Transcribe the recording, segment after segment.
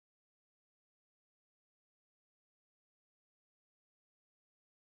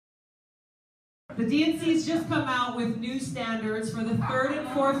The DNC's just come out with new standards for the third and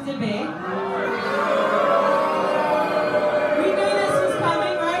fourth debate. We knew this was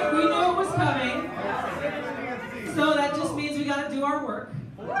coming, right? We knew it was coming. So that just means we got to do our work.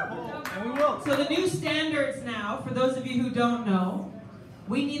 And we will. So the new standards now, for those of you who don't know,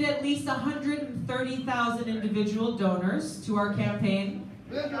 we need at least 130,000 individual donors to our campaign.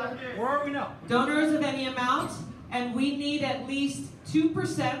 Where are we now? Donors of any amount, and we need at least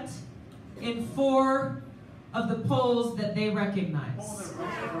 2% in 4 of the polls that they recognize.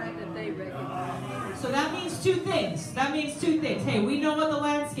 So that means 2 things. Hey, we know what the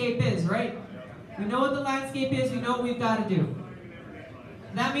landscape is, right? We know what the landscape is. We know what we've got to do.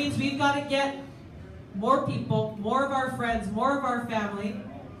 That means we've got to get more people, more of our friends, more of our family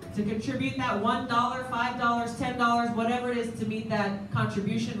to contribute that $1, $5, $10, whatever it is to meet that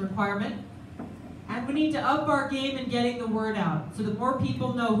contribution requirement. And we need to up our game in getting the word out so that more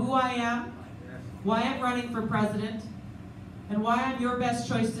people know who I am, why I'm running for president, and why I'm your best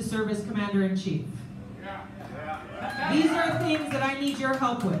choice to serve as Commander-in-Chief. These are things that I need your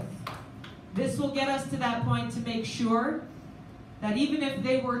help with. This will get us to that point to make sure that even if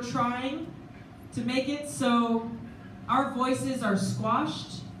they were trying to make it so our voices are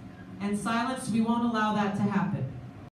squashed and silenced, we won't allow that to happen.